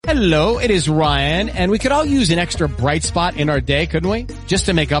Hello, it is Ryan, and we could all use an extra bright spot in our day, couldn't we? Just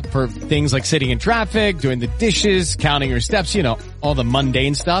to make up for things like sitting in traffic, doing the dishes, counting your steps, you know, all the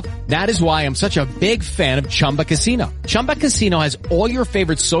mundane stuff. That is why I'm such a big fan of Chumba Casino. Chumba Casino has all your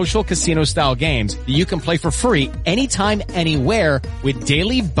favorite social casino-style games that you can play for free anytime, anywhere with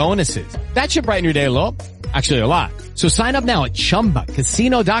daily bonuses. That should brighten your day a little. Actually, a lot. So sign up now at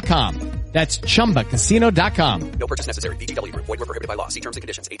ChumbaCasino.com. That's ChumbaCasino.com. No purchase necessary. VGW Group. Void where prohibited by law. See terms and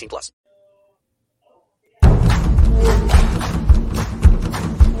conditions. 18+.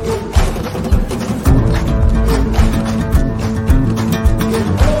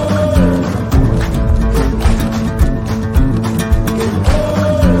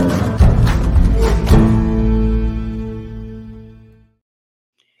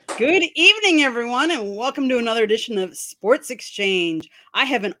 Good evening, everyone, and welcome to another edition of Sports Exchange. I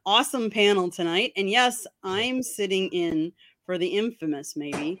have an awesome panel tonight, and yes, I'm sitting in for the infamous,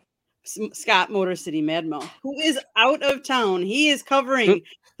 maybe, Scott Motor City Madmo, who is out of town. He is covering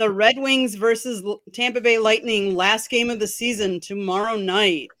the Red Wings versus Tampa Bay Lightning last game of the season tomorrow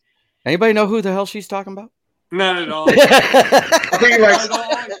night. Anybody know who the hell she's talking about? Not at all.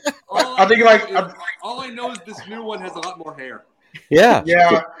 All I know is this new one has a lot more hair. Yeah.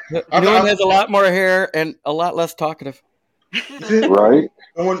 Yeah. New one has a lot more hair and a lot less talkative. Right.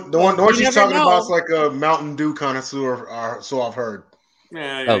 The one she's talking about is like a Mountain Dew connoisseur, so I've heard.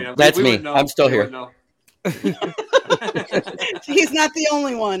 Yeah. That's me. I'm still here. He's not the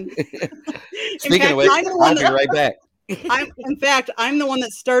only one. Speaking of which, I'll be right back. I'm the one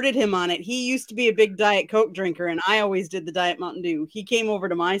that started him on it. He used to be a big Diet Coke drinker, and I always did the Diet Mountain Dew. He came over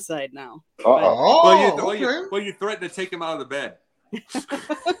to my side now. You threatened to take him out of the bed.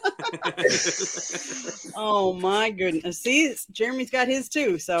 Oh my goodness. See, Jeremy's got his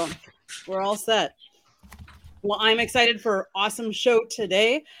too, so we're all set. Well, I'm excited for an awesome show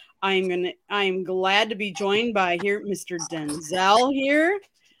today. I'm glad to be joined by Mr. Denzel here.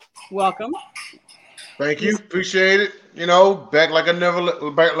 Welcome. Thank you. Appreciate it. You know, back like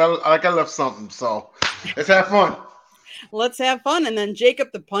I left something. So let's have fun. Let's have fun. And then Jacob,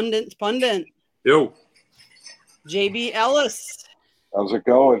 the pundit. Yo. JB Ellis. How's it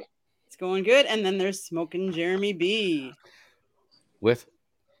going? It's going good. And then there's Smoking Jeremy B. With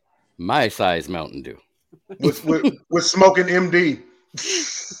my size Mountain Dew. With Smoking MD.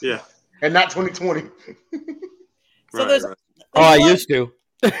 Yeah. And not 2020. So there's I used to.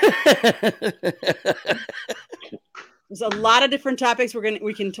 There's a lot of different topics we're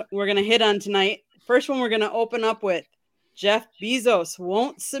gonna hit on tonight. First one we're gonna open up with Jeff Bezos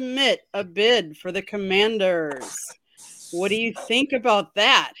won't submit a bid for the Commanders. What do you think about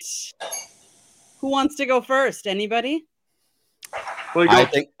that? Who wants to go first? Anybody?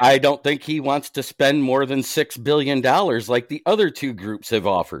 I don't think he wants to spend more than $6 billion like the other two groups have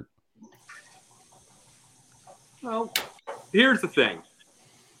offered. Well, here's the thing.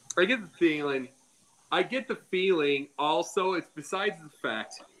 I get the feeling also, it's besides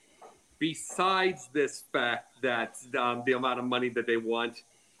this fact that the amount of money that they want,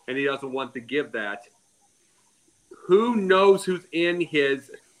 and he doesn't want to give that, who knows who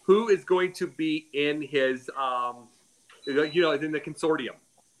is going to be in his, in the consortium.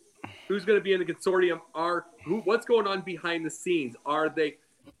 Who's going to be in the consortium? What's going on behind the scenes? Are there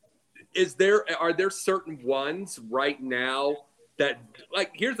certain ones right now that,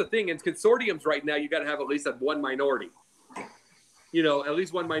 like, here's the thing, in consortiums right now, you got to have at least one minority. At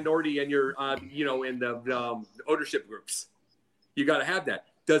least one minority in your, in the ownership groups. You got to have that.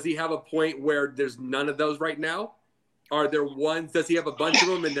 Does he have a point where there's none of those right now? Are there ones? Does he have a bunch of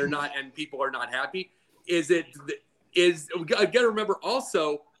them and they're not, and people are not happy? I got to remember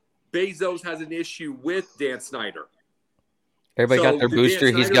also, Bezos has an issue with Dan Snyder. Everybody got their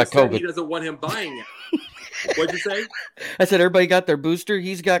booster. He's got COVID. He doesn't want him buying it. What'd you say? I said everybody got their booster.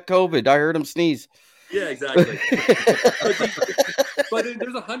 He's got COVID. I heard him sneeze. Yeah, exactly. but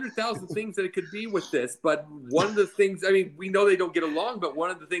there's 100,000 things that it could be with this. But one of the things, we know they don't get along, but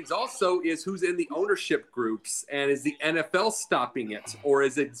one of the things also is who's in the ownership groups, and is the NFL stopping it, or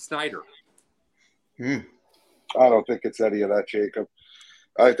is it Snyder? I don't think it's any of that, Jacob.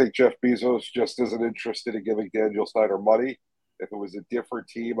 I think Jeff Bezos just isn't interested in giving Daniel Snyder money. If it was a different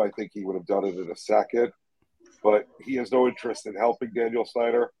team, I think he would have done it in a second. But he has no interest in helping Daniel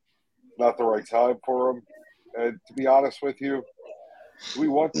Snyder. Not the right time for him. And to be honest with you, we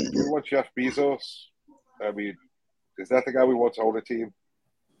want Jeff Bezos. Is that the guy we want to own a team?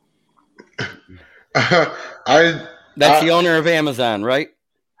 That's the owner of Amazon, right?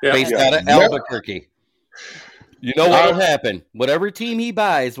 Yeah. Based out of Albuquerque. You know what will happen? Whatever team he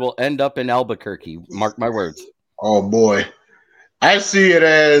buys will end up in Albuquerque. Mark my words. Oh boy. I see it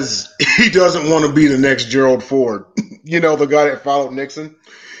as he doesn't want to be the next Gerald Ford. The guy that followed Nixon.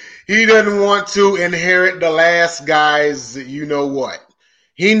 He doesn't want to inherit the last guy's what.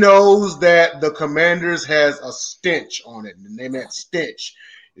 He knows that the Commanders has a stench on it. The name of that stench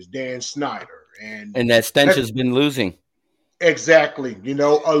is Dan Snyder. And that stench has been losing. Exactly.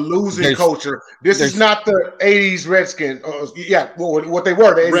 A losing culture. This is not the 80s Redskins. What they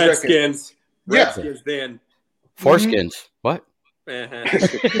were, the 80s Redskins. Redskins then. Foreskins. What?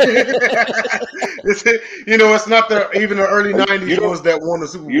 It's not even the early 90s ones that won the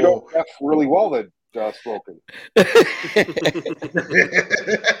Super Bowl. You know that's really well then, spoken.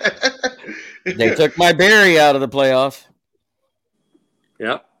 They took my Barry out of the playoffs.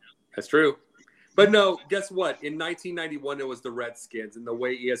 Yeah, that's true. But no, guess what? In 1991, it was the Redskins, and the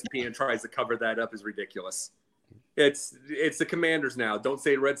way ESPN tries to cover that up is ridiculous. It's the Commanders now. Don't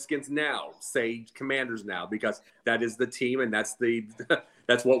say Redskins now. Say Commanders now, because that is the team, and that's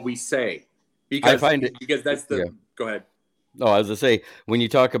what we say. Because, I find it because that's the. Yeah. Go ahead. No, I was going to say, when you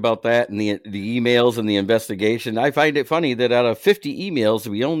talk about that and the emails and the investigation, I find it funny that out of 50 emails,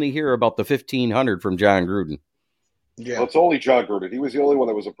 we only hear about the 1,500 from John Gruden. Yeah, well, it's only John Gruden. He was the only one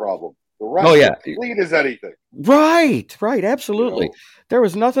that was a problem. The rest clean as anything. Right, absolutely. There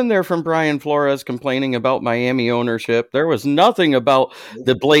was nothing there from Brian Flores complaining about Miami ownership. There was nothing about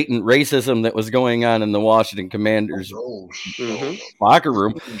the blatant racism that was going on in the Washington Commanders locker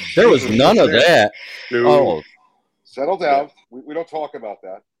room. There was none of that. Oh, settle down. We don't talk about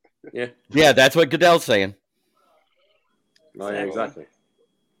that. Yeah, that's what Goodell's saying. Oh, yeah, exactly.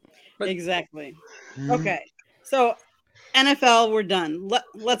 Exactly. Okay, so NFL, we're done.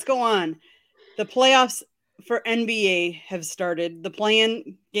 Let's go on. The playoffs for NBA have started. The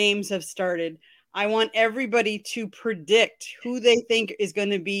play-in games have started. I want everybody to predict who they think is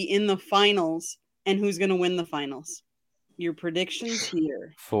going to be in the finals and who's going to win the finals. Your predictions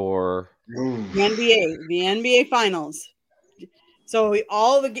here for the NBA finals. So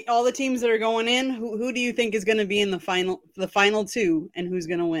all the teams that are going in, who do you think is going to be in the final two, and who's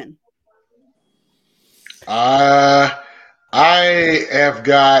going to win? I've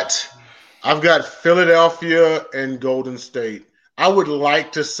got Philadelphia and Golden State. I would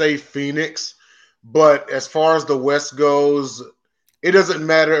like to say Phoenix, but as far as the West goes, it doesn't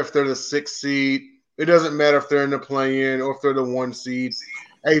matter if they're the 6th seed. It doesn't matter if they're in the play-in or if they're the 1 seed.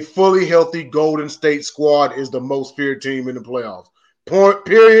 A fully healthy Golden State squad is the most feared team in the playoffs. Point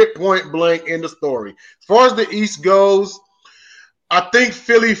blank, end of story. As far as the East goes, I think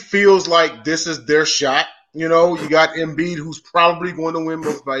Philly feels like this is their shot. You got Embiid, who's probably going to win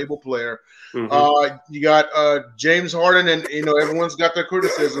Most Valuable Player. Mm-hmm. You got James Harden, and everyone's got their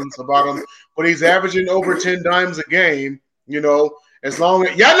criticisms about him, but he's averaging over 10 dimes a game. As long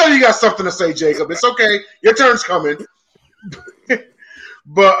as I know you got something to say, Jacob. It's okay. Your turn's coming.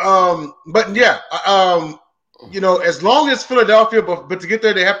 But yeah, as long as Philadelphia, but to get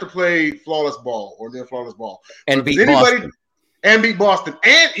there, they have to play flawless ball or near flawless ball and beat Boston. And beat Boston,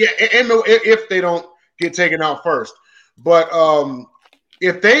 and if they don't get taken out first. But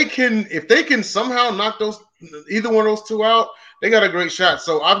if they can somehow knock either one of those two out, they got a great shot.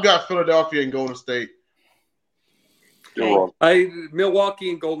 So I've got Philadelphia and Golden State. You're wrong.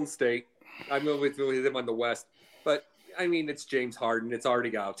 Milwaukee and Golden State. I'm with them on the West, but I mean it's James Harden. It's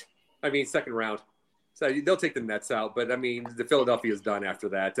already out. I mean second round, so they'll take the Nets out. But I mean the Philadelphia is done after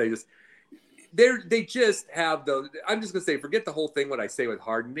that. They just have those. I'm just gonna say, forget the whole thing. What I say with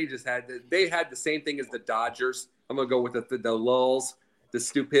Harden, they had the same thing as the Dodgers. I'm gonna go with the lulls, the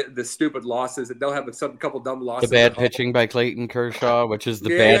stupid losses. They'll have a couple dumb losses. The bad pitching by Clayton Kershaw, which is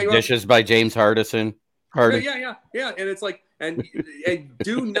the bad dishes by James Harden. Yeah. And it's like, and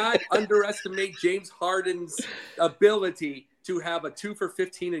do not underestimate James Harden's ability to have a 2 for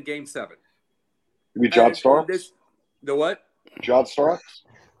 15 in Game 7. You mean John Starks? The what? John Starks?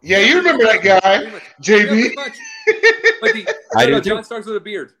 Yeah, you remember that guy, JB. Yeah, John Starks with a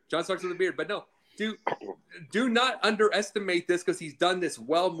beard. But no, do not underestimate this because he's done this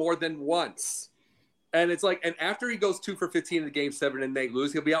well more than once. And it's like, and after he goes 2 for 15 in Game 7 and they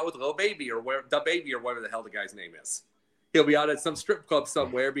lose, he'll be out with Lil Baby or whatever the hell the guy's name is. He'll be out at some strip club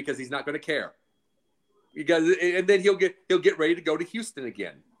somewhere because he's not going to care. And then he'll get ready to go to Houston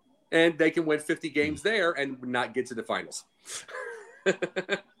again, and they can win 50 games there and not get to the finals.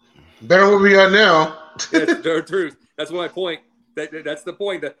 Better what we got now. That's the truth. That's my point. That's the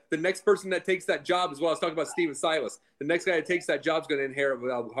point. The next person that takes that job is what I was talking about, Steven Silas. The next guy that takes that job is going to inherit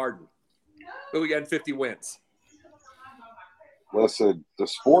without Harden. But we got 50 wins. Listen, the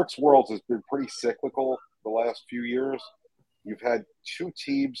sports world has been pretty cyclical the last few years. You've had 2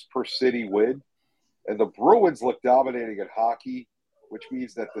 teams per city win, and the Bruins look dominating at hockey. which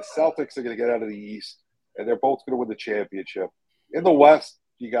means that the Celtics are going to get out of the East, and they're both going to win the championship. In the West,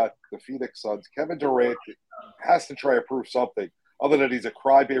 you got the Phoenix Suns. Kevin Durant has to try to prove something other than he's a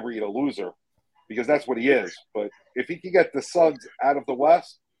crybaby and a loser, because that's what he is. But if he can get the Suns out of the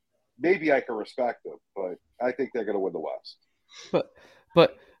West, maybe I can respect him. But I think they're going to win the West.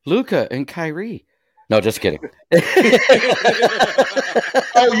 But Luka and Kyrie. No, just kidding.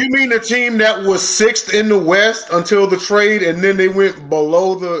 Oh, you mean the team that was 6th in the West until the trade, and then they went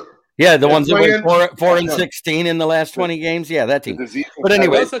below the... Yeah, the ones that went 4-16 in the last 20 games. Yeah, that team. But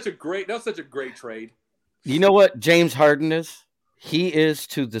anyway. That was such a great trade. You know what James Harden is? He is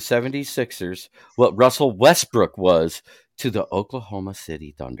to the 76ers what Russell Westbrook was to the Oklahoma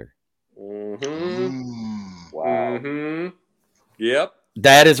City Thunder. Mm-hmm. Wow. Mm-hmm. Yep.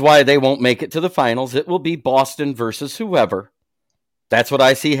 That is why they won't make it to the finals. It will be Boston versus whoever. That's what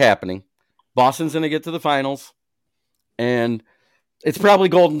I see happening. Boston's going to get to the finals, and it's probably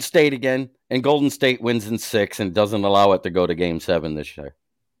Golden State again, and Golden State wins in 6 and doesn't allow it to go to Game 7 this year.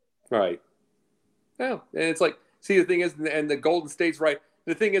 Right. Yeah, and it's like, see, the thing is, and the Golden State's right.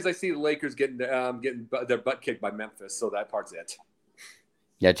 The thing is, I see the Lakers getting their butt kicked by Memphis, so that part's it.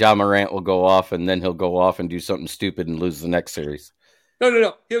 Yeah, Ja Morant will go off, and then he'll go off and do something stupid and lose the next series.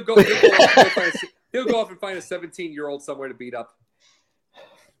 No. He'll go off and find a 17-year-old somewhere to beat up.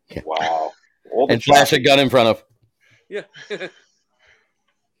 Yeah. Wow. And flash a gun in front of. Yeah.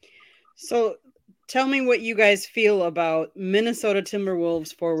 So tell me what you guys feel about Minnesota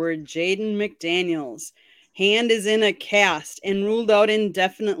Timberwolves forward Jaden McDaniels. Hand is in a cast and ruled out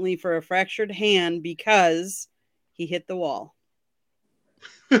indefinitely for a fractured hand because he hit the wall.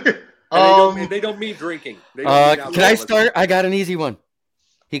 They don't mean drinking. They don't mean can I start? I got an easy one.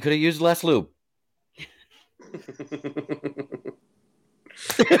 He could have used less lube.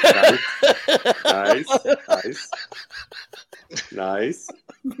 Nice.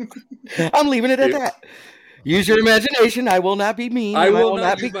 I'm leaving it at that. Use your imagination. I will not be mean. I will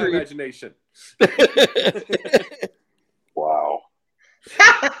not be use my crude. imagination. Wow.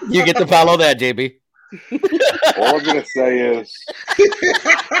 You get to follow that, JB. All I'm going to say is,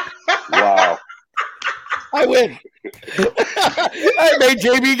 wow. I win. I made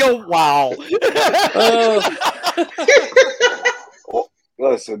JB go, wow.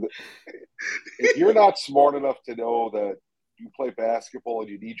 Listen, if you're not smart enough to know that you play basketball and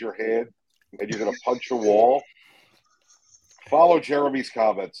you need your hand and you're going to punch a wall, follow Jeremy's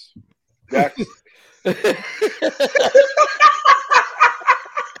comments. Next.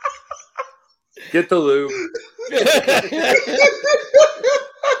 Get the lube.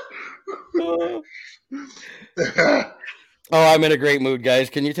 Oh, I'm in a great mood, guys.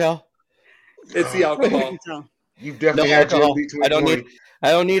 Can you tell? It's the alcohol. You've definitely No had alcohol. JB I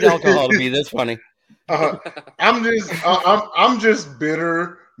don't need alcohol to be this funny. I'm just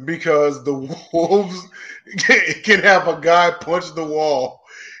bitter because the Wolves can have a guy punch the wall,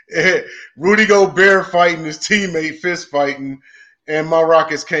 Rudy Gobert fighting his teammate, fist fighting, and my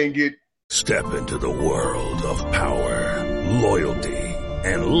Rockets can't get. Step into the world of power, loyalty,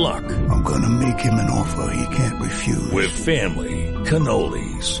 and luck. I'm gonna make him an offer he can't refuse. With family,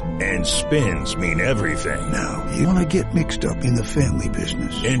 cannolis, and spins mean everything. Now, you wanna get mixed up in the family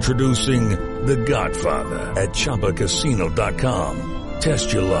business. Introducing The Godfather at ChumbaCasino.com.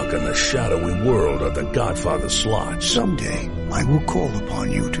 Test your luck in the shadowy world of The Godfather slot. Someday, I will call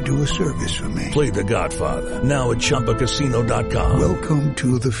upon you to do a service for me. Play The Godfather now at ChumbaCasino.com. Welcome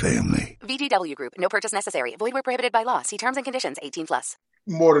to the family. VGW Group. No purchase necessary. Void where prohibited by law. See terms and conditions. 18+.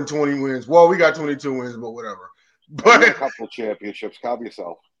 More than 20 wins. Well, we got 22 wins, but whatever. But a couple of championships. Calm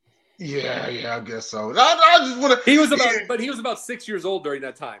yourself. Yeah, I guess so. I just want to. He was about 6 years old during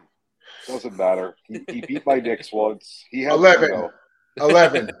that time. Doesn't matter. He beat my Knicks once. He had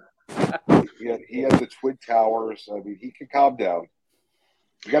 11. He had the Twin Towers. I mean, he can calm down.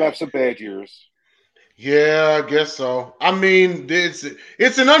 You gotta have some bad years. Yeah, I guess so. I mean, it's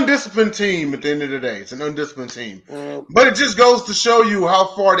an undisciplined team at the end of the day. It's an undisciplined team. But it just goes to show you how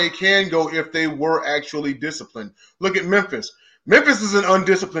far they can go if they were actually disciplined. Look at Memphis. Memphis is an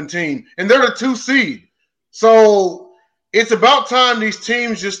undisciplined team, and they're the 2 seed. So it's about time these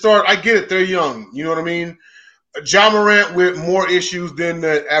teams just start. I get it. They're young. You know what I mean? Ja Morant with more issues than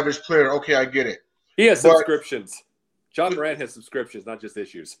the average player. Okay, I get it. He has subscriptions. Ja Morant has subscriptions, not just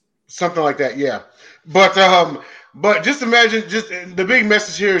issues. Something like that, yeah. But just imagine, just the big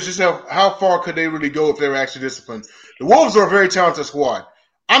message here is just how far could they really go if they were actually disciplined. The Wolves are a very talented squad.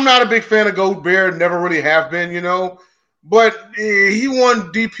 I'm not a big fan of Gobert, never really have been, but he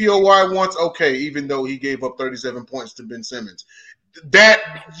won DPOY once, okay, even though he gave up 37 points to Ben Simmons.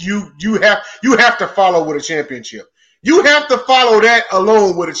 That you have to follow with a championship. You have to follow that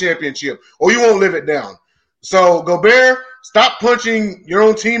alone with a championship, or you won't live it down. So, Gobert, stop punching your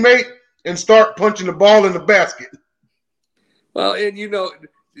own teammate and start punching the ball in the basket. Well, and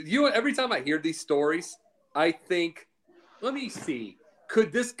every time I hear these stories, I think, let me see,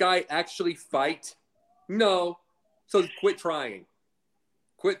 could this guy actually fight? No. So quit trying.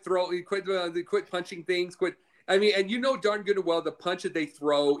 Quit throwing. Quit punching things. And darn good and well the punch that they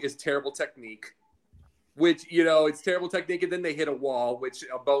throw is terrible technique. Which it's terrible technique, and then they hit a wall, which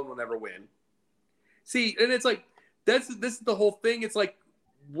a bone will never win. See, and it's like this is the whole thing. It's like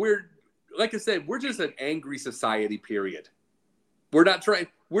like I said, we're just an angry society. Period. We're not trying.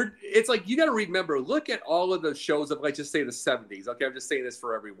 It's like you got to remember. Look at all of the shows of, like, just say the 70s. Okay, I'm just saying this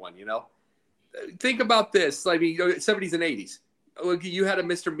for everyone. Think about this. I mean, 70s and 80s. You had a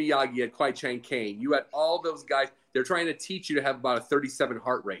Mr. Miyagi, you had Kwai-Chang Kane. You had all those guys. They're trying to teach you to have about a 37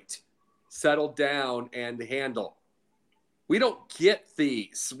 heart rate. Settle down and handle. We don't get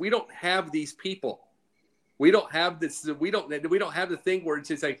these. We don't have these people. We don't have this. We don't have the thing where it's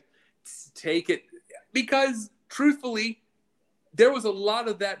just like, take it. Because truthfully, there was a lot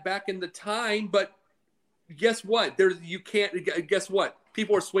of that back in the time. But guess what? Guess what?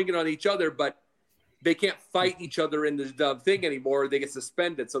 People are swinging on each other, but they can't fight each other in the thing anymore. They get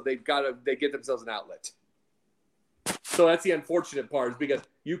suspended, so they get themselves an outlet. So that's the unfortunate part, is because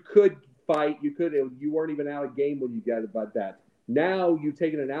you could fight, you weren't even out of game when you got about that. Now you've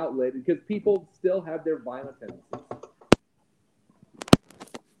taken an outlet because people still have their violent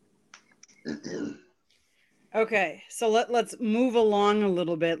tendencies. Okay, so let's move along a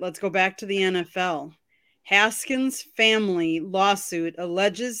little bit. Let's go back to the NFL. Haskins' family lawsuit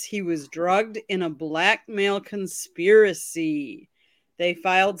alleges he was drugged in a blackmail conspiracy. They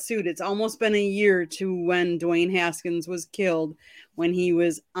filed suit. It's almost been a year to when Dwayne Haskins was killed, when he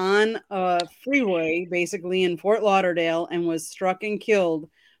was on a freeway, basically in Fort Lauderdale, and was struck and killed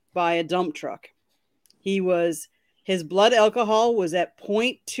by a dump truck. His blood alcohol was at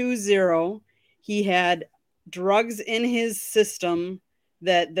 0.20. He had drugs in his system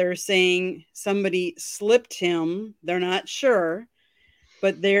that they're saying somebody slipped him. They're not sure,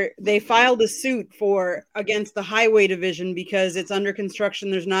 but they filed a suit against the highway division because it's under construction.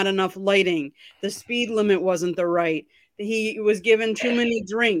 There's not enough lighting. The speed limit wasn't the right. He was given too many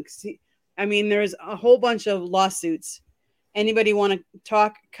drinks. There's a whole bunch of lawsuits. Anybody want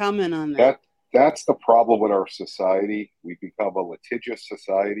to comment on that? That's the problem with our society. We become a litigious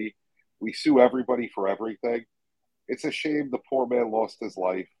society. We sue everybody for everything. It's a shame the poor man lost his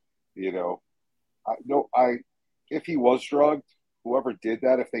life. If he was drugged, whoever did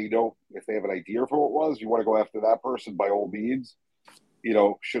that, if they have an idea for what it was, you want to go after that person by all means.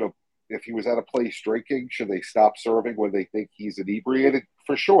 If he was at a place drinking, should they stop serving when they think he's inebriated?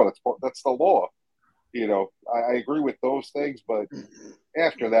 For sure, that's the law. I agree with those things, but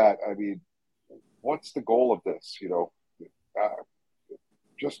after that, what's the goal of this?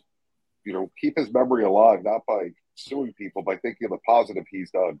 Keep his memory alive, not by suing people, by thinking of the positive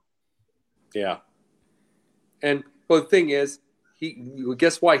he's done. Yeah. And the thing is,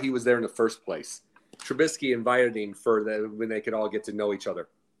 guess why he was there in the first place? Trubisky invited him when they could all get to know each other.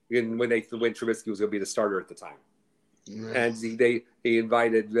 And when Trubisky was going to be the starter at the time. Nice. And they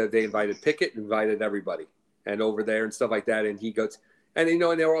invited Pickett, invited everybody, and over there and stuff like that. And he goes, and they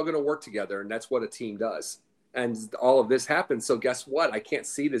were all going to work together, and that's what a team does. And all of this happened. So guess what? I can't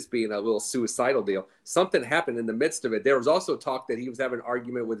see this being a little suicidal deal. Something happened in the midst of it. There was also talk that he was having an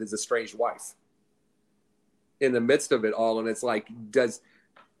argument with his estranged wife in the midst of it all. And it's like,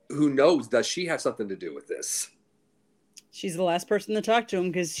 who knows? Does she have something to do with this? She's the last person to talk to him,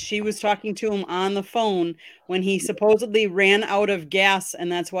 because she was talking to him on the phone when he supposedly ran out of gas,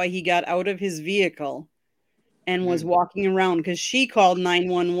 and that's why he got out of his vehicle and was walking around, because she called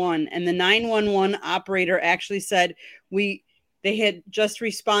 911, and the 911 operator actually said they had just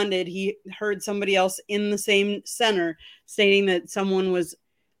responded. He heard somebody else in the same center stating that someone was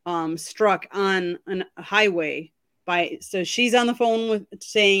struck on a highway so she's on the phone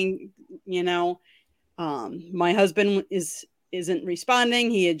saying, my husband isn't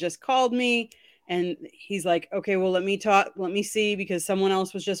responding. He had just called me, and he's like, okay, well, let me see, because someone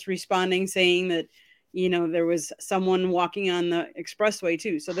else was just responding saying that, there was someone walking on the expressway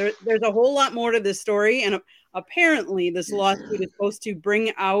too. So there's a whole lot more to this story. And apparently this lawsuit is supposed to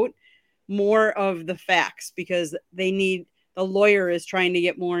bring out more of the facts, because the lawyer is trying to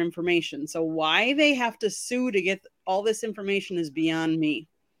get more information. So why they have to sue to get all this information is beyond me.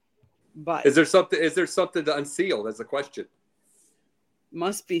 But is there something to unseal? That's the question.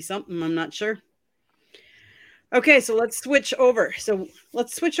 Must be something. I'm not sure. Okay, so let's switch over. So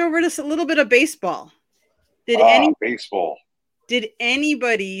let's switch over to a little bit of baseball. Baseball. Did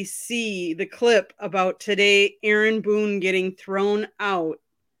anybody see the clip about today Aaron Boone getting thrown out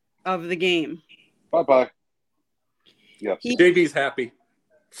of the game? Bye-bye. Yes. JV's happy.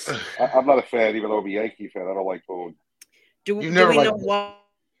 I'm not a fan, even though I'm a Yankee fan. I don't like Boone. Do we know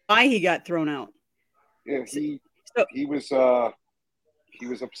why he got thrown out? Yeah, he was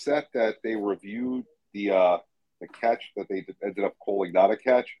upset that they reviewed the catch that they ended up calling not a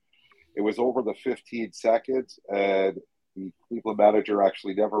catch. It was over the 15 seconds, and the Cleveland manager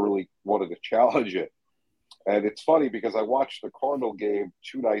actually never really wanted to challenge it. And it's funny because I watched the Cardinal game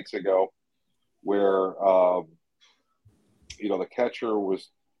 2 nights ago where, the catcher was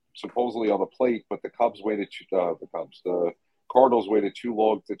supposedly on the plate, but the Cardinals waited too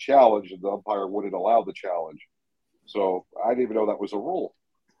long to challenge, and the umpire wouldn't allow the challenge. So I didn't even know that was a rule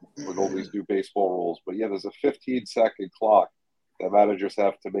with all these new baseball rules. But yeah, there's a 15-second clock that managers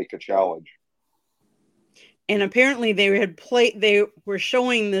have to make a challenge. And apparently they were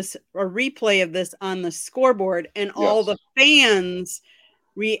showing a replay of this on the scoreboard, and all the fans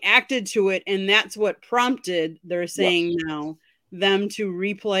reacted to it, and that's what prompted, they're saying now, them to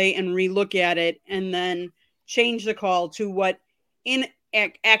replay and relook at it and then change the call to what in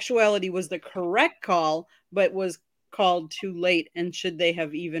actuality was the correct call, but was called too late, and should they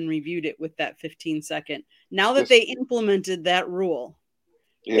have even reviewed it with that 15-second. Now that they implemented that rule,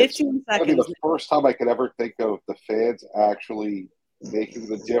 15 seconds. I mean, the first time I could ever think of the fans actually making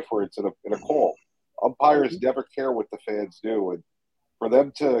the difference in a call. Umpires never care what the fans do, and for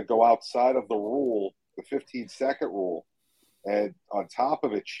them to go outside of the rule, the 15-second rule, and on top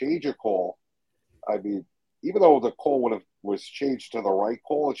of it, change a call. I mean, even though the call was changed to the right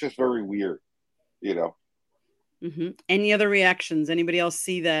call, it's just very weird, Mm-hmm. Any other reactions? Anybody else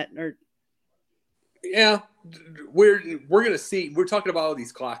see that? Or yeah, we're gonna see. We're talking about all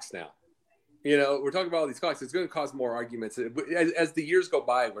these clocks now. We're talking about all these clocks. It's going to cause more arguments as the years go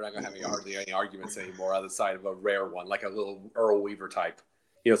by. We're not going to have hardly any arguments anymore on the side of a rare one, like a little Earl Weaver type.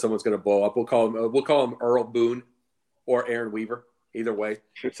 Someone's going to blow up. We'll call him Earl Boone or Aaron Weaver. Either way,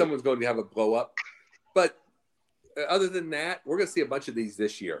 someone's going to have a blow up. But other than that, we're going to see a bunch of these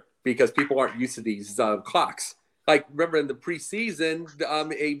this year because people aren't used to these clocks. Like, remember in the preseason,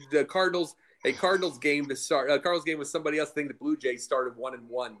 a Cardinals game to start. Cardinals game with somebody else. I think the Blue Jays started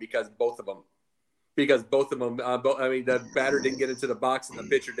 1-1 because both of them. The batter didn't get into the box and the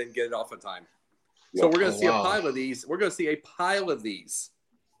pitcher didn't get it off in time. So we're going to see a pile of these. We're going to see a pile of these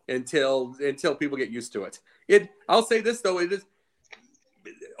until people get used to it. I'll say this though, it is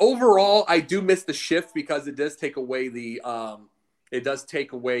overall I do miss the shift because it does take away the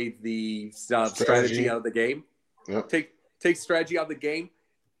strategy out of the game. Yep. Take strategy out of the game.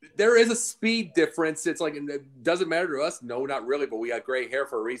 There is a speed difference. It's like, it doesn't matter to us. No, not really. But we got gray hair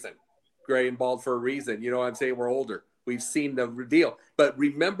for a reason. Gray and bald for a reason. You know what I'm saying? We're older. We've seen the deal. But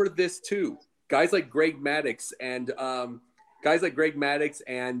remember this too. Guys like Greg Maddux and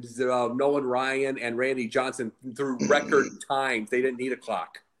Nolan Ryan and Randy Johnson through record times. They didn't need a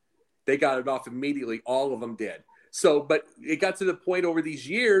clock. They got it off immediately. All of them did. So, but it got to the point over these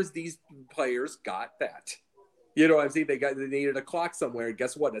years, these players got that. You know what I'm saying? They needed a clock somewhere. And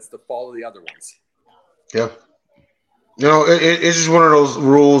guess what? It's the fault of the other ones. Yeah. It's just one of those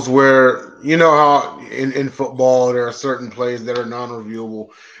rules where, how in football there are certain plays that are non-reviewable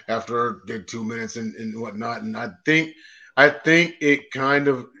after 2 minutes and whatnot. And I think it kind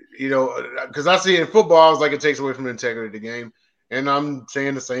of, because I see in football, I was like, it takes away from the integrity of the game. And I'm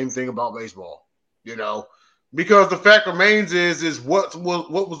saying the same thing about baseball, because the fact remains is what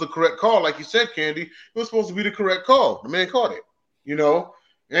was the correct call? Like you said, Candy, it was supposed to be the correct call. The man caught it,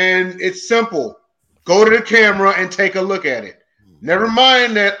 and it's simple. Go to the camera and take a look at it. Never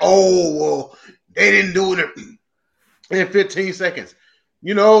mind that, they didn't do it in 15 seconds.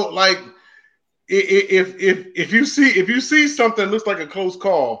 Like if you see something that looks like a close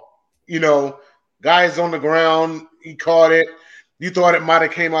call, guy's on the ground, he caught it, you thought it might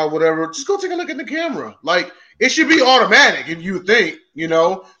have came out, whatever, just go take a look at the camera. Like, it should be automatic if you think,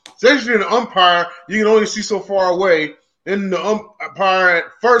 especially in the umpire, you can only see so far away. And the umpire at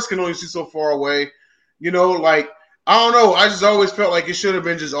first can only see so far away. Like, I don't know. I just always felt like it should have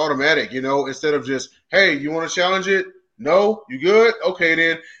been just automatic, instead of just, hey, you want to challenge it? No? You good? Okay,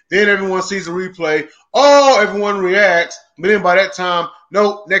 then. Then everyone sees the replay. Everyone reacts. But then by that time,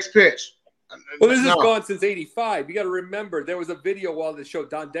 nope, next pitch. Well, this has gone since '85. You got to remember there was a video that showed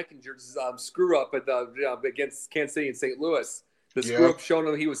Don Deckinger's screw up at against Kansas City and St. Louis. The screw up showing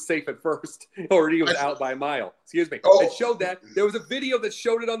him he was safe at first, or he was out by a mile. Excuse me. It showed that. There was a video that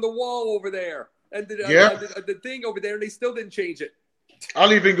showed it on the wall over there, and the thing over there, and they still didn't change it.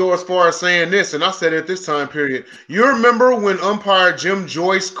 I'll even go as far as saying this, and I said at this time period. You remember when umpire Jim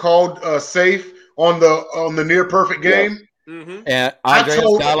Joyce called safe on the near perfect game? Mm-hmm. And Andres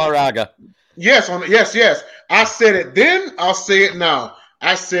Galarraga. Yes, yes. I said it then. I'll say it now.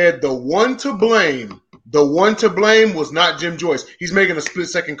 I said the one to blame was not Jim Joyce. He's making a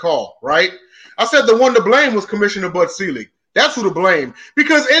split-second call, right? I said the one to blame was Commissioner Bud Selig. That's who to blame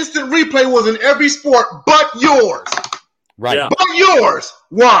because instant replay was in every sport but yours. Right. Yeah. But yours.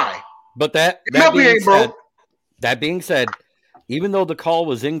 Why? But that being said, even though the call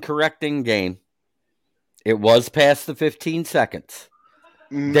was incorrect in game, it was past the 15 seconds.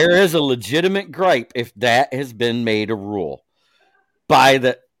 Mm-hmm. There is a legitimate gripe if that has been made a rule by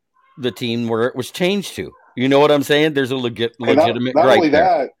the team where it was changed to. You know what I'm saying? There's a legitimate gripe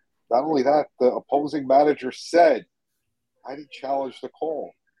there. Not only that, the opposing manager said, I didn't challenge the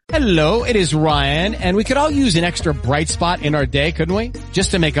call. Hello, it is Ryan, and we could all use an extra bright spot in our day, couldn't we?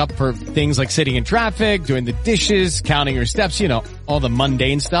 Just to make up for things like sitting in traffic, doing the dishes, counting your steps, you know, all the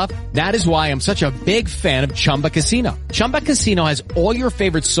mundane stuff. That is why I'm such a big fan of Chumba Casino. Chumba Casino has all your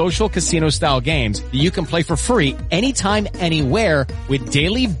favorite social casino-style games that you can play for free anytime, anywhere with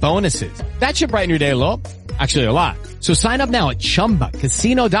daily bonuses. That should brighten your day a little. Actually, a lot. So sign up now at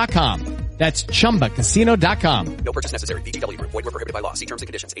ChumbaCasino.com. That's ChumbaCasino.com. No purchase necessary. VGW Group. Void where prohibited by law. See terms and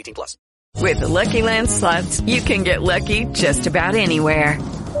conditions. 18+. With the Lucky Land Slots, you can get lucky just about anywhere.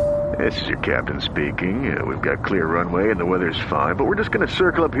 This is your captain speaking. We've got clear runway and the weather's fine, but we're just going to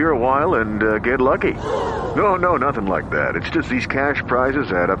circle up here a while and get lucky. No, nothing like that. It's just these cash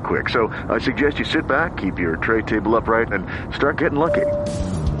prizes add up quick. So I suggest you sit back, keep your tray table upright, and start getting lucky.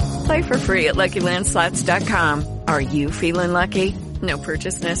 Play for free at LuckyLandSlots.com. Are you feeling lucky? No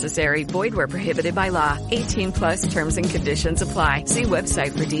purchase necessary. Void where prohibited by law. 18+ terms and conditions apply. See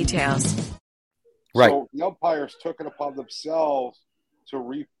website for details. Right. So the umpires took it upon themselves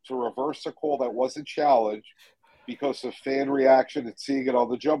to reverse a call that wasn't challenged because of fan reaction and seeing it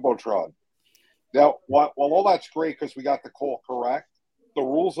on the Jumbotron. Now, while all that's great because we got the call correct, the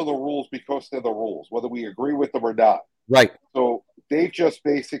rules are the rules because they're the rules, whether we agree with them or not. Right. So they've just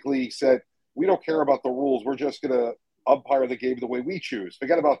basically said, we don't care about the rules. We're just going to umpire the game the way we choose.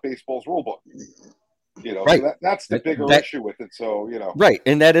 Forget about baseball's rule book. You know, right. So that's the bigger issue with it. So, you know. Right.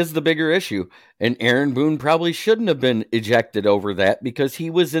 And that is the bigger issue. And Aaron Boone probably shouldn't have been ejected over that because he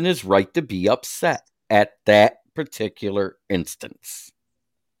was in his right to be upset at that particular instance.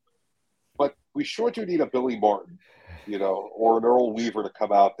 But we sure do need a Billy Martin, you know, or an Earl Weaver to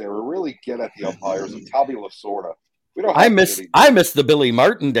come out there and really get at the umpires and Tommy Lasorda. We don't. I miss the Billy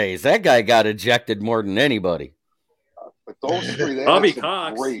Martin days. That guy got ejected more than anybody. But those three, Bobby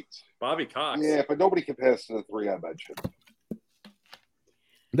Cox, great. Bobby Cox. Yeah, but nobody compares to the three I mentioned.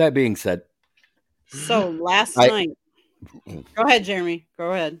 That being said, so last night, go ahead, Jeremy.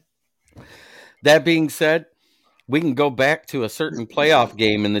 Go ahead. That being said, we can go back to a certain playoff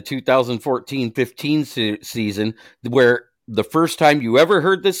game in the 2014-15 season where the first time you ever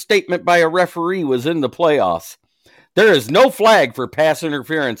heard this statement by a referee was in the playoffs. There is no flag for pass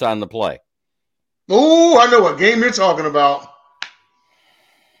interference on the play. Oh, I know what game you're talking about.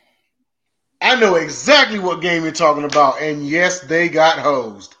 I know exactly what game you're talking about. And yes, they got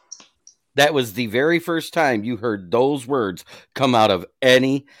hosed. That was the very first time you heard those words come out of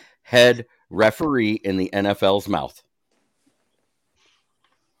any head referee in the NFL's mouth.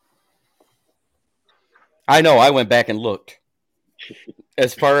 I know, I went back and looked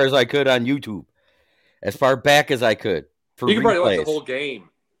as far as I could on YouTube, as far back as I could. You can probably watch the whole game.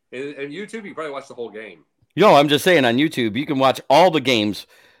 In YouTube, you can probably watch the whole game. No, I'm just saying on YouTube, you can watch all the games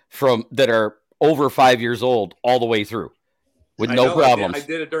from that are over 5 years old all the way through with no problems. I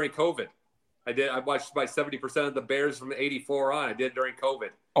did it during COVID. I watched about 70% of the Bears from '84 on. I did it during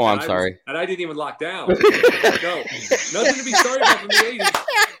COVID. Oh, I'm sorry. I didn't even lock down. No, nothing to be sorry about from the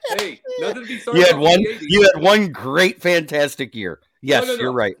 80s. Hey, nothing to be sorry about from the 80s. You had one great, fantastic year. Yes, no.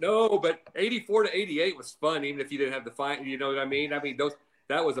 You're right. No, but 84 to 88 was fun, even if you didn't have the fine. You know what I mean?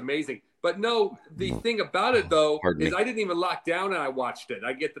 That was amazing. But no, the thing about it though is I didn't even lock down and I watched it.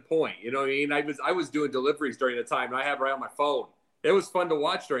 I get the point. You know what I mean? I was doing deliveries during the time and I have it right on my phone. It was fun to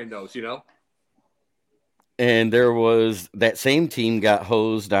watch during those, you know. And there was that same team got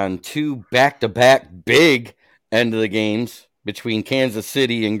hosed on 2 back-to-back big end of the games between Kansas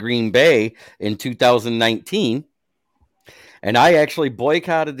City and Green Bay in 2019. And I actually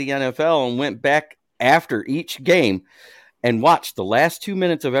boycotted the NFL and went back after each game and watched the last 2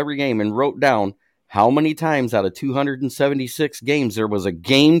 minutes of every game and wrote down how many times out of 276 games there was a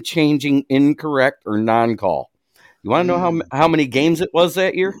game-changing incorrect or non-call. You want to know how many games it was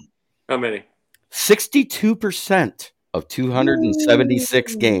that year? How many? 62%. of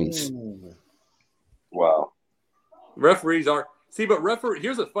 276 games. Wow. Referees are but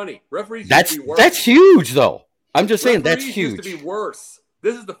here's what's funny. Referees That's used to be worse. that's huge, though. I'm just saying that's Referees huge. used to be worse.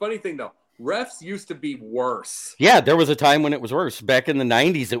 This is the funny thing, though. Refs used to be worse. Yeah, there was a time when it was worse. Back in the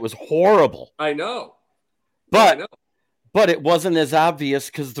 90s, it was horrible. I know. But it wasn't as obvious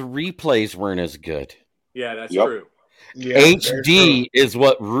because the replays weren't as good. Yeah, that's true. Yeah, HD is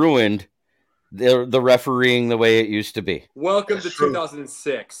what ruined the refereeing the way it used to be. Welcome to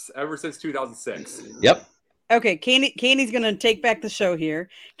 2006. Ever since 2006. Yep. Okay, Candy's going to take back the show here.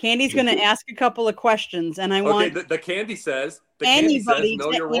 Candy's going to ask a couple of questions, and I want the Candy says anybody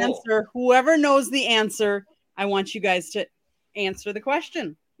know your to role. answer. Whoever knows the answer, I want you guys to answer the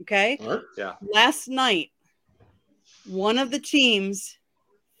question. Okay? Yeah. Last night, one of the teams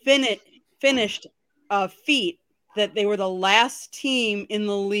finished a feat that they were the last team in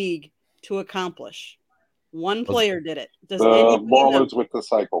the league to accomplish. One player did it. Does anybody Marlins know? with the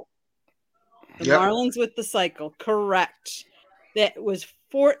cycle. The Marlins with the cycle. Correct. That was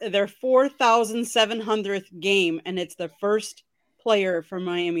their 4,700th game, and it's the first player from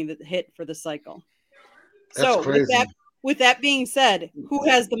Miami that hit for the cycle. That's so crazy. With that being said, who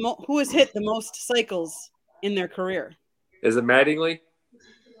has hit the most cycles in their career? Is it Mattingly?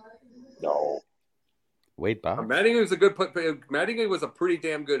 No. Wade Boggs. Mattingly was a good Mattingly was a pretty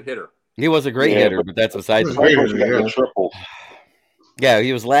damn good hitter. He was a great hitter, but that's besides the point. Triples. Yeah,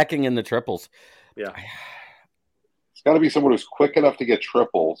 he was lacking in the triples. Yeah. It's got to be someone who's quick enough to get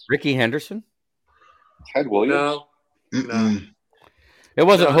triples. Ricky Henderson? Ted Williams? No. It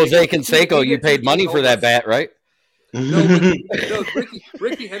wasn't Jose Canseco. You paid money for that bat, right? No,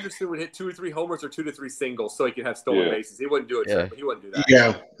 Ricky Henderson would hit 2 or 3 homers or 2 to 3 singles so he could have stolen bases. He wouldn't do it. Yeah. He wouldn't do that.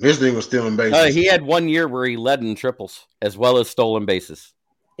 Yeah, his thing was stealing bases. He had 1 year where he led in triples as well as stolen bases.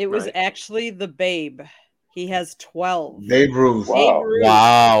 It was actually the Babe. He has 12. Babe Ruth.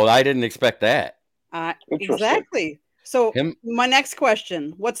 Wow, I didn't expect that. Exactly. So my next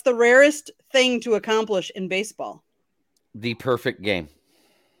question, what's the rarest thing to accomplish in baseball? The perfect game.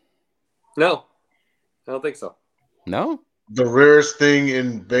 No, I don't think so. No? The rarest thing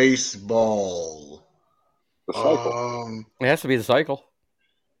in baseball. The cycle. It has to be the cycle.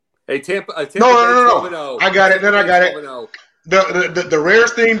 Hey, Tampa No. I got it. Then I got it. The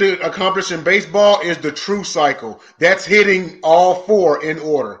rarest thing to accomplish in baseball is the true cycle. That's hitting all 4 in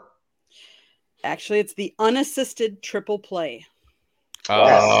order. Actually, it's the unassisted triple play.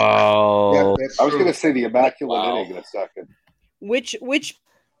 Oh. Yeah, I was going to say the immaculate inning in a second. Which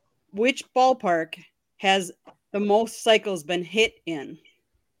ballpark has the most cycles been hit in?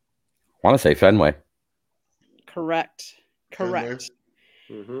 I want to say Fenway. Correct.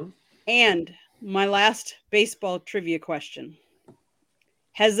 Mm-hmm. And my last baseball trivia question.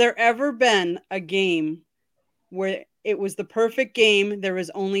 Has there ever been a game where it was the perfect game, there was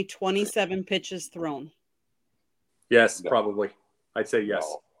only 27 pitches thrown? Yes, probably. I'd say yes.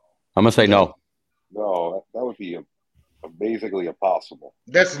 No. I'm going to say no. No, that would be amazingly impossible.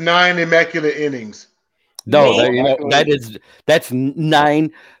 That's 9 immaculate innings. No, that's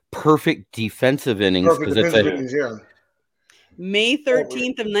 9 perfect defensive innings. Perfect defensive innings, yeah. May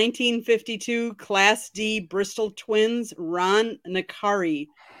 13th of 1952, Class D Bristol Twins, Ron Nakari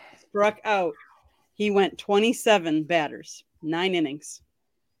struck out. He went 27 batters, 9 innings.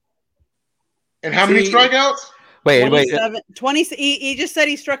 And how many strikeouts? Wait. 20, he just said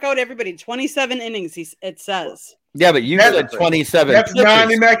he struck out everybody. 27 innings, it says. Yeah, but you said 27 That's pitches.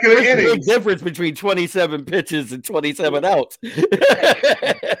 9 immaculate There's a innings. big difference between 27 pitches and 27 outs.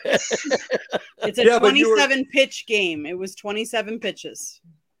 It's a 27 pitch game. It was 27 pitches.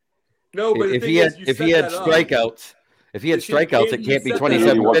 No, but if he had strikeouts, it can't be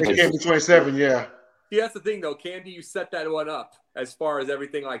 27 pitches. It can't be 27, yeah. See, that's the thing, though. Candy, you set that one up as far as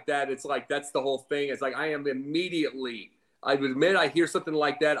everything like that. It's like that's the whole thing. It's like I would admit I hear something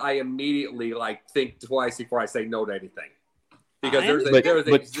like that, I immediately think twice before I say no to anything. Because there's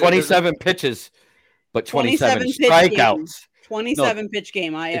 27 pitches, but 27 strikeouts. 27 pitch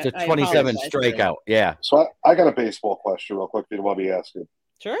game. It's a 27 strikeout. Yeah. So I got a baseball question real quick. If you want me asking.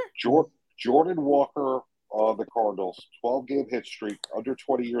 Sure. Jordan Walker on the Cardinals, 12-game hit streak, under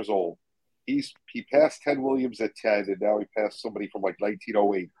 20 years old. He passed Ted Williams at 10, and now he passed somebody from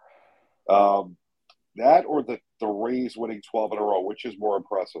 1908. That or the Rays winning 12 in a row, which is more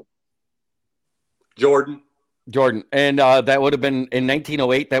impressive? Jordan. And that would have been in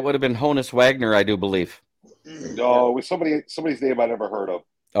 1908. That would have been Honus Wagner, I do believe. No, it was somebody's name I never heard of.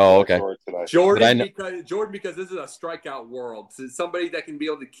 Oh, okay. Jordan, because this is a strikeout world. So somebody that can be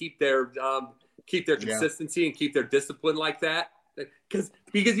able to keep their consistency and keep their discipline like that. Because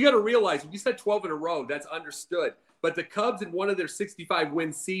you got to realize when you said 12 in a row, that's understood. But the Cubs in one of their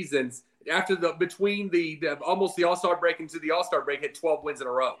 65-win seasons, between almost the All-Star break into the All-Star break, had 12 wins in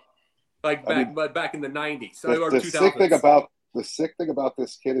a row, back in the 90s or 2000s. The sick thing about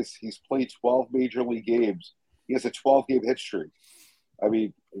this kid is he's played 12 major league games. He has a 12-game hit streak. I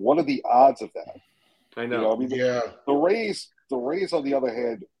mean, what are the odds of that? I know. The Rays, on the other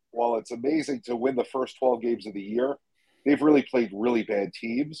hand, while it's amazing to win the first 12 games of the year, they've really played really bad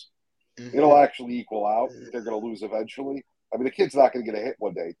teams. Mm-hmm. It'll actually equal out. They're going to lose eventually. I mean, the kid's not going to get a hit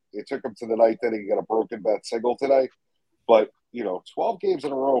one day. It took him to the ninth inning. He got a broken bat single today. But, 12 games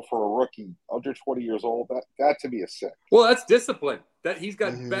in a row for a rookie under 20 years old, that to me is sick. Well, that's discipline. That he's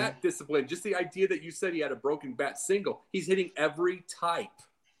got bat discipline. Just the idea that you said he had a broken bat single. He's hitting every type.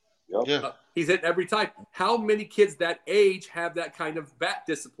 Yep. Yeah. He's hitting every type. How many kids that age have that kind of bat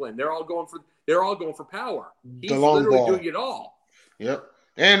discipline? They're all going for power. He's literally doing it all. Yep.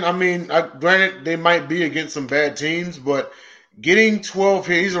 And I mean, granted, they might be against some bad teams, but getting 12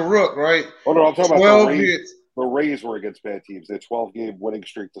 hits, he's a rook, right? Oh no, I'm talking 12 about the Rays. Hits. The Rays were against bad teams. They had 12-game winning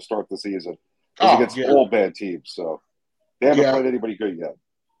streak to start the season. It was against all bad teams, so they haven't played anybody good yet.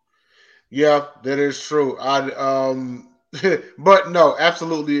 Yeah, that is true. But no,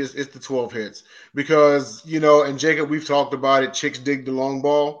 absolutely, it's the 12 hits because and Jacob, we've talked about it. Chicks dig the long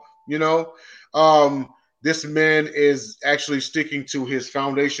ball. This man is actually sticking to his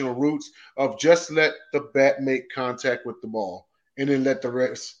foundational roots of just let the bat make contact with the ball and then let the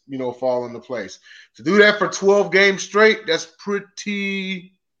rest, fall into place. To do that for 12 games straight, that's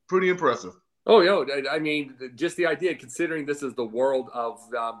pretty impressive. Oh, I mean, just the idea, considering this is the world of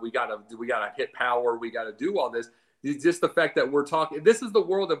we gotta hit power, we gotta do all this. Just the fact that we're talking, this is the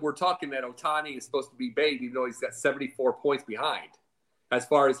world that we're talking that Ohtani is supposed to be Babe, even though he's got 74 points behind as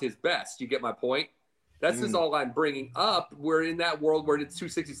far as his best. You get my point? That's just all I'm bringing up. We're in that world where it's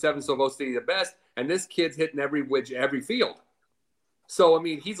 267, so supposed to be the best, and this kid's hitting every field. So, I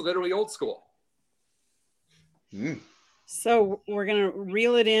mean, he's literally old school. So we're going to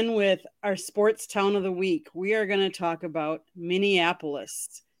reel it in with our sports town of the week. We are going to talk about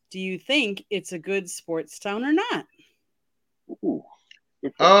Minneapolis. Do you think it's a good sports town or not?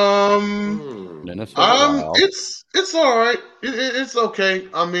 Minnesota. It's all right. It's okay.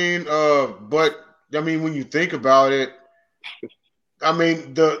 I mean, when you think about it, I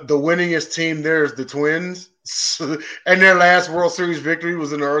mean, the winningest team there is the Twins, and their last World Series victory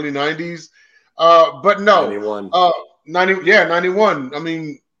was in the early 90s. But no, 91. I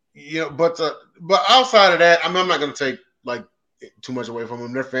mean, but outside of that, I mean, I'm not going to take too much away from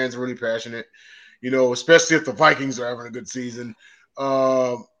them. Their fans are really passionate, especially if the Vikings are having a good season.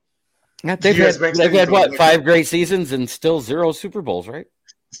 They've had what, 5 great seasons and still 0 Super Bowls, right?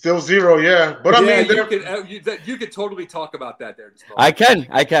 Still 0, yeah. But I mean, you could totally talk about that there. I can.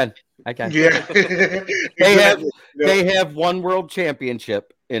 Yeah. They have one world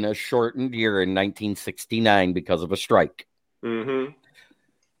championship in a shortened year in 1969 because of a strike. Mm-hmm.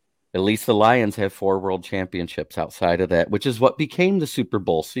 At least the Lions have 4 world championships outside of that, which is what became the Super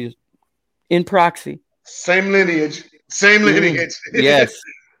Bowl season in proxy. Same lineage. Yes.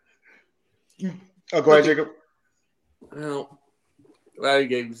 Oh, go ahead, Jacob. Well, I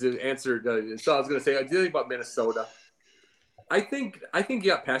gave the answer. So I was going to say, I did think about Minnesota. I think you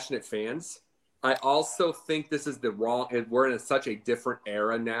got passionate fans. I also think this is we're in such a different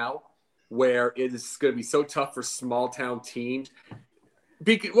era now where it is going to be so tough for small town teams.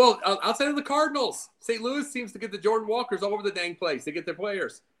 Outside of the Cardinals, St. Louis seems to get the Jordan Walkers all over the dang place. They get their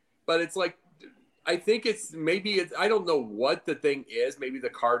players. But it's like, I think I don't know what the thing is. Maybe the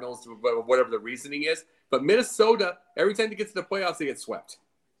Cardinals, whatever the reasoning is. But Minnesota, every time they get to the playoffs, they get swept.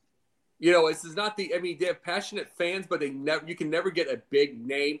 This is not they have passionate fans, but you can never get a big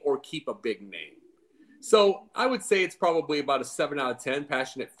name or keep a big name. So I would say it's probably about a 7 out of 10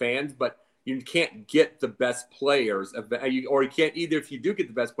 passionate fans, but you can't get the best players, or you can't either. If you do get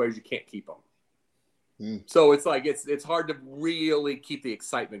the best players, you can't keep them. So it's like it's hard to really keep the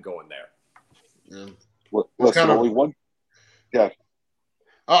excitement going there. Yeah. Listen, only one. Yeah.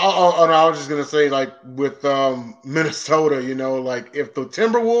 I was just gonna say, with Minnesota, if the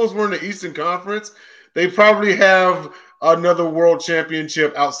Timberwolves were in the Eastern Conference, they probably have another world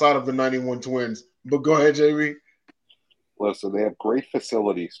championship outside of the 91 Twins. But go ahead, JB. Listen, they have great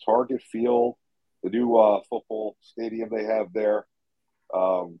facilities. Target Field, the new football stadium they have there.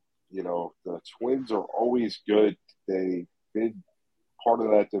 The Twins are always good. They've been part of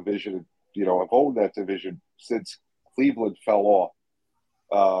that division. I've owned that division since Cleveland fell off.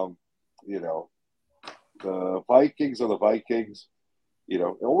 The Vikings are the Vikings.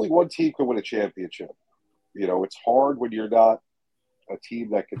 Only one team can win a championship. It's hard when you're not a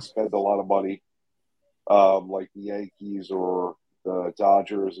team that can spend a lot of money. like the Yankees or the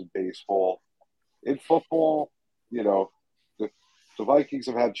Dodgers in baseball. In football, the Vikings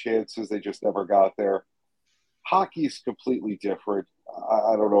have had chances. They just never got there. Hockey's completely different.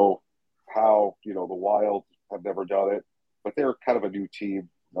 I don't know how, the Wild have never done it, but they're kind of a new team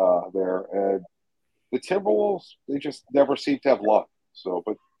there. And the Timberwolves, they just never seem to have luck. So,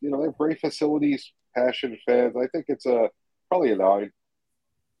 but, they have great facilities, passionate fans. I think it's probably a 9.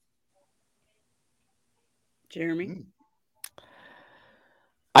 Jeremy?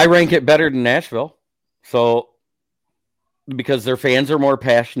 I rank it better than Nashville. So, because their fans are more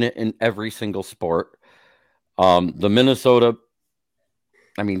passionate in every single sport. The Minnesota,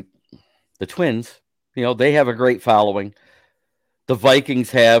 the Twins, they have a great following. The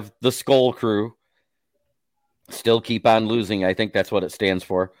Vikings have the Skull Crew. Still keep on losing. I think that's what it stands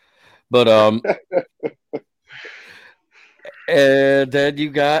for. But and then you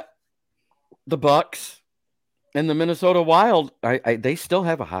got the Bucks and the Minnesota Wild. They still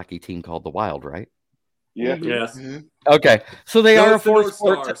have a hockey team called the Wild, right? Yeah. Yes. Okay. So they are a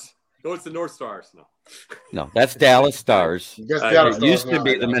four-sport. No, it's the North Stars. No, that's Dallas Stars. It used to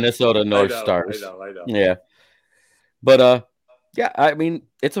be the Minnesota North Stars. I know. Yeah. But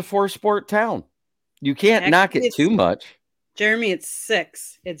it's a 4-sport town. You can't knock it too much. Jeremy, it's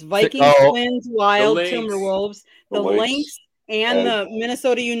 6. It's Vikings, Twins, Wild, Timberwolves, the Lynx, and the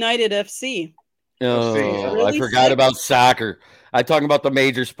Minnesota United FC. Oh, really I forgot about soccer. I'm talking about the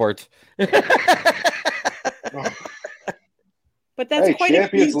major sports. But that's quite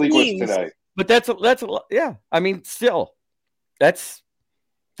Champions a few League was teams. today. But that's a lot. Yeah. Still, that's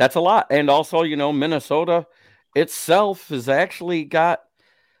a lot. And also, Minnesota itself has actually got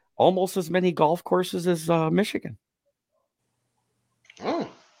almost as many golf courses as Michigan. Oh.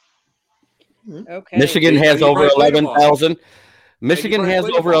 Okay. Michigan has over 11,000. Michigan has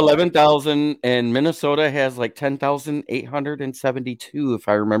over 11,000, and Minnesota has like 10,872, if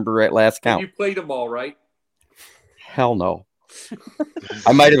I remember at last count. You played them all, right? Hell no.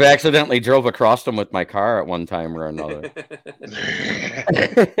 I might have accidentally drove across them with my car at one time or another.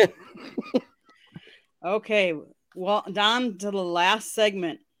 Okay. Well, down to the last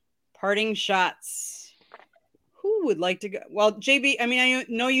segment. Parting shots. Who would like to go? Well, JB, I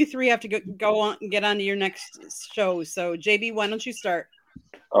know you three have to go on and get on to your next show. So, JB, why don't you start?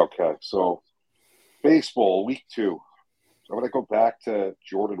 Okay. So, baseball, week 2. I'm going to go back to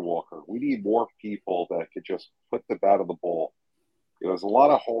Jordan Walker. We need more people that could just put the bat on the ball. There's a lot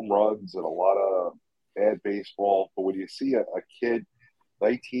of home runs and a lot of bad baseball, but when you see a kid,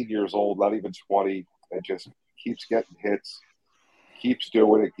 19 years old, not even 20, and just keeps getting hits, keeps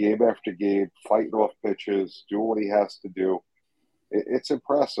doing it game after game, fighting off pitches, doing what he has to do, it's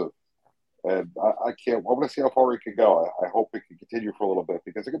impressive. And I want to see how far he can go. I hope it can continue for a little bit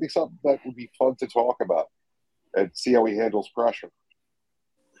because it could be something that would be fun to talk about and see how he handles pressure.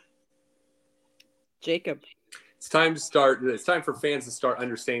 Jacob. It's time for fans to start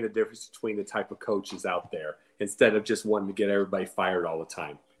understanding the difference between the type of coaches out there instead of just wanting to get everybody fired all the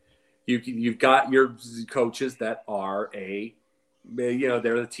time. You've got your coaches that are they're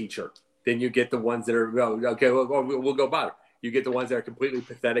the teacher. Then you get the ones that are, we'll go about it. You get the ones that are completely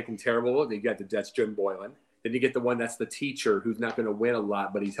pathetic and terrible. Then you got that's Jim Boylan. Then you get the one that's the teacher who's not going to win a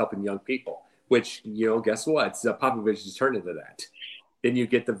lot, but he's helping young people, which, guess what? Popovich has turned into that. Then you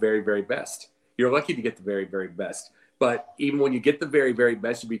get the very, very best. You're lucky to get the very, very best. But even when you get the very, very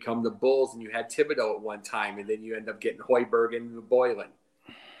best, you become the Bulls, and you had Thibodeau at one time, and then you end up getting Hoiberg and Boylan.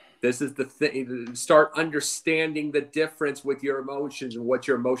 This is the thing. Start understanding the difference with your emotions and what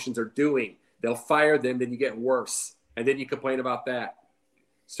your emotions are doing. They'll fire them, then you get worse, and then you complain about that.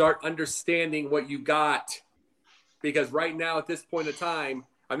 Start understanding what you got. Because right now, at this point in time,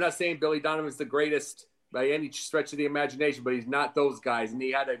 I'm not saying Billy Donovan's the greatest by any stretch of the imagination, but he's not those guys. And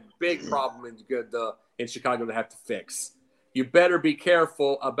he had a big problem in Chicago to have to fix. You better be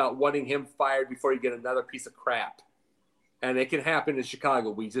careful about wanting him fired before you get another piece of crap. And it can happen in Chicago.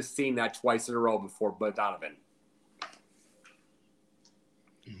 We just seen that twice in a row before Bud Donovan.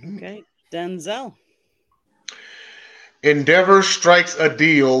 Okay. Denzel. Endeavor strikes a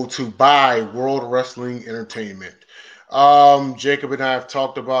deal to buy World Wrestling Entertainment. Jacob and I have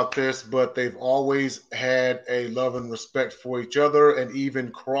talked about this, but they've always had a love and respect for each other and even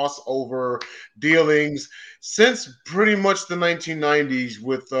crossover dealings since pretty much the 1990s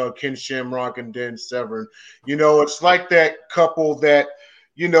with Ken Shamrock and Dan Severn. It's like that couple that,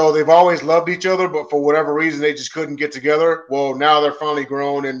 they've always loved each other, but for whatever reason, they just couldn't get together. Well, now they're finally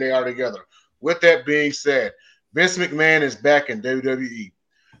grown and they are together. With that being said, Vince McMahon is back in WWE.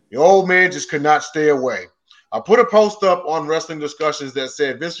 The old man just could not stay away. I put a post up on Wrestling Discussions that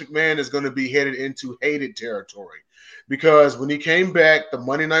said Vince McMahon is going to be headed into hated territory because when he came back, the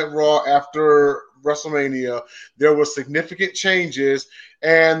Monday Night Raw after WrestleMania, there were significant changes,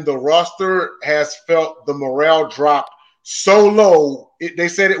 and the roster has felt the morale drop so low. They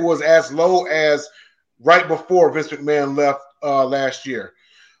said it was as low as right before Vince McMahon left last year.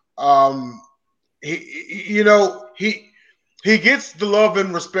 He gets the love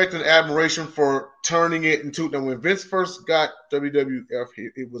and respect and admiration for turning it into. Now, when Vince first got WWF,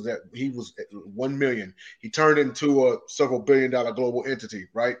 he was at 1 million. He turned into a several billion-dollar global entity,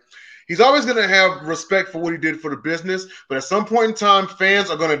 right? He's always going to have respect for what he did for the business, but at some point in time, fans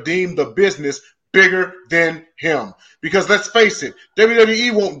are going to deem the business bigger than him. Because let's face it,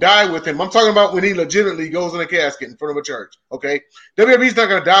 WWE won't die with him. I'm talking about when he legitimately goes in a casket in front of a church, okay? WWE's not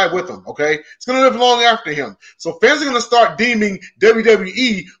going to die with him, okay? It's going to live long after him. So fans are going to start deeming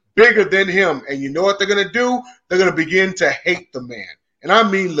WWE bigger than him. And you know what they're going to do? They're going to begin to hate the man. And I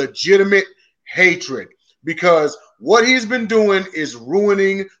mean legitimate hatred. Because what he's been doing is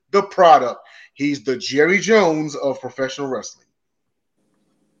ruining the product. He's the Jerry Jones of professional wrestling.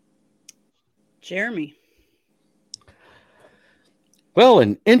 Jeremy. Well,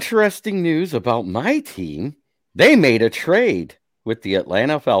 in interesting news about my team, they made a trade with the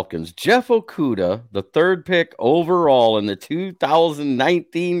Atlanta Falcons. Jeff Okuda, the third pick overall in the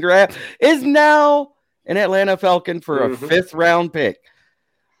 2019 draft, is now an Atlanta Falcon for a fifth-round pick.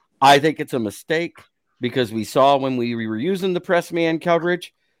 I think it's a mistake because we saw when we were using the press man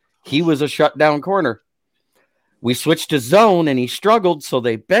coverage, he was a shutdown corner. We switched to zone, and he struggled, so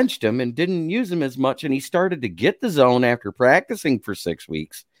they benched him and didn't use him as much, and he started to get the zone after practicing for 6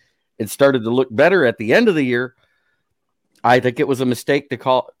 weeks. It started to look better at the end of the year. I think it was a mistake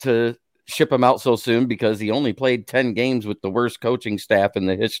to ship him out so soon because he only played 10 games with the worst coaching staff in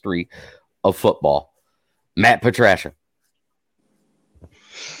the history of football. Matt Patricia.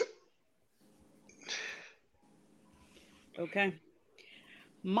 Okay.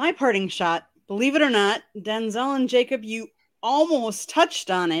 My parting shot, believe it or not, Denzel and Jacob, you almost touched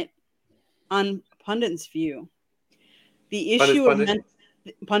on it on Pundit's View. The issue of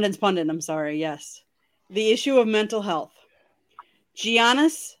Pundit's Pundit, I'm sorry, yes. The issue of mental health.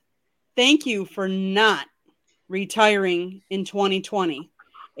 Giannis, thank you for not retiring in 2020.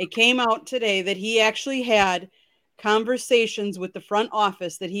 It came out today that he actually had conversations with the front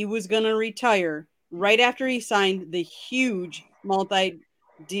office that he was going to retire right after he signed the huge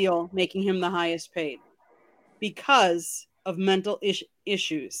multi-deal, making him the highest paid because of mental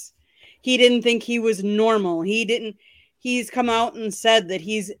issues. He didn't think he was normal. He's come out and said that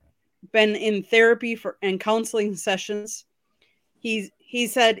he's been in therapy and counseling sessions. He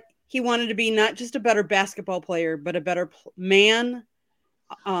said he wanted to be not just a better basketball player, but a better man,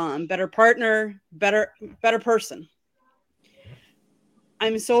 better partner, better person.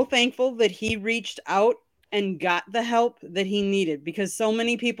 I'm so thankful that he reached out and got the help that he needed because so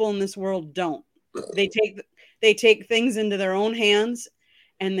many people in this world don't. They take things into their own hands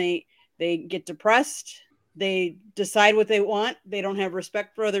and they get depressed. They decide what they want. They don't have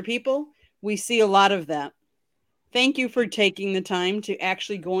respect for other people. We see a lot of that. Thank you for taking the time to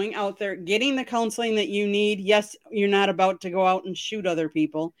actually going out there, getting the counseling that you need. Yes, you're not about to go out and shoot other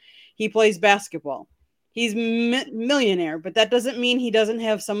people. He plays basketball. He's millionaire, but that doesn't mean he doesn't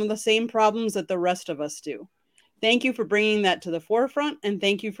have some of the same problems that the rest of us do. Thank you for bringing that to the forefront, and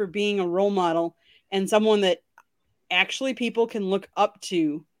thank you for being a role model and someone that actually people can look up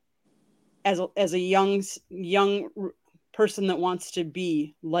to as a young person that wants to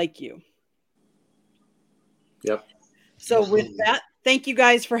be like you. Yep. So with that, thank you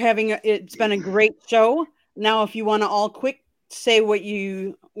guys for it's been a great show. Now, if you want to all quick say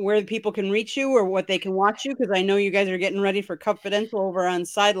where people can reach you or what they can watch you, because I know you guys are getting ready for Confidential over on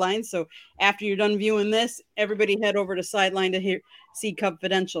Sideline. So after you're done viewing this, everybody head over to Sideline to see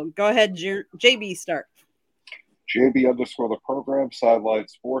Confidential. Go ahead, JB, start. JB_ the program, Sideline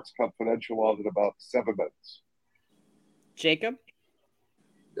Sports, Confidential on in about 7 minutes. Jacob?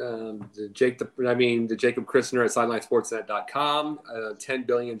 The Jacob Christner at SidelineSportsNet.com. 10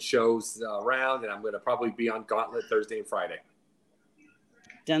 billion shows around, and I'm going to probably be on Gauntlet Thursday and Friday.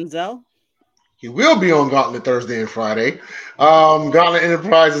 Denzel? He will be on Gauntlet Thursday and Friday. Gauntlet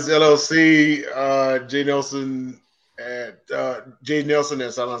Enterprises LLC, Jay Nelson at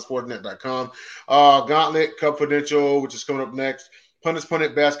SidelineSportsNet.com. Gauntlet Confidential, which is coming up next.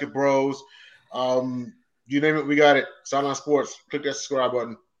 Pundit Basket Bros. You name it, we got it. Sideline Sports. Click that subscribe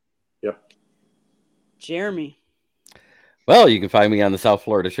button. Yep. Jeremy. Well, you can find me on the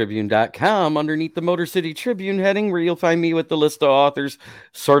SouthFloridaTribune.com underneath the Motor City Tribune heading, where you'll find me with the list of authors,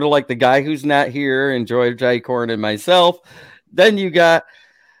 sort of like the guy who's not here, and Joy Jaikorn and myself. Then you got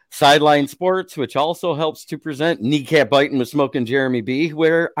Sideline Sports, which also helps to present Kneecap Biting with Smoke and Jeremy B,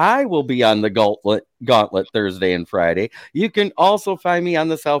 where I will be on the Gauntlet Thursday and Friday. You can also find me on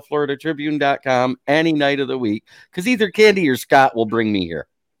the SouthFloridaTribune.com any night of the week, because either Candy or Scott will bring me here.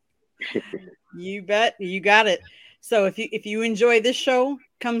 You bet. You got it. So if you enjoy this show,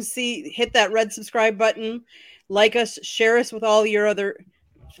 come hit that red subscribe button, like us, share us with all your other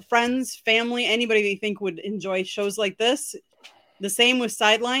friends, family, anybody that you think would enjoy shows like this. The same with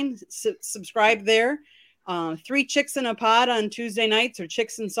Sideline. Subscribe there. 3 Chicks in a Pod on Tuesday nights, or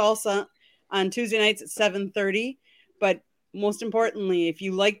Chicks and Salsa on Tuesday nights at 7:30. But most importantly, if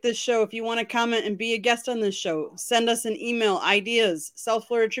you like this show, if you want to comment and be a guest on this show, send us an email, ideas,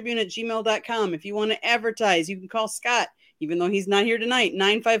 southfloridatribune@gmail.com. If you want to advertise, you can call Scott, even though he's not here tonight,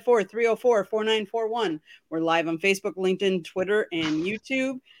 954-304-4941. We're live on Facebook, LinkedIn, Twitter, and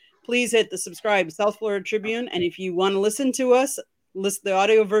YouTube. Please hit the subscribe, South Florida Tribune. And if you want to listen to us, list the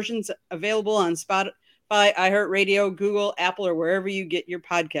audio versions available on Spotify, iHeartRadio, Google, Apple, or wherever you get your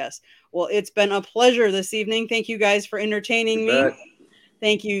podcasts. Well, it's been a pleasure this evening. Thank you guys for entertaining me.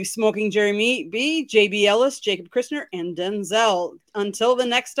 Thank you, Smoking Jeremy B, JB Ellis, Jacob Christner, and Denzel. Until the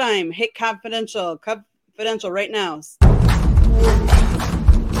next time, hit confidential right now.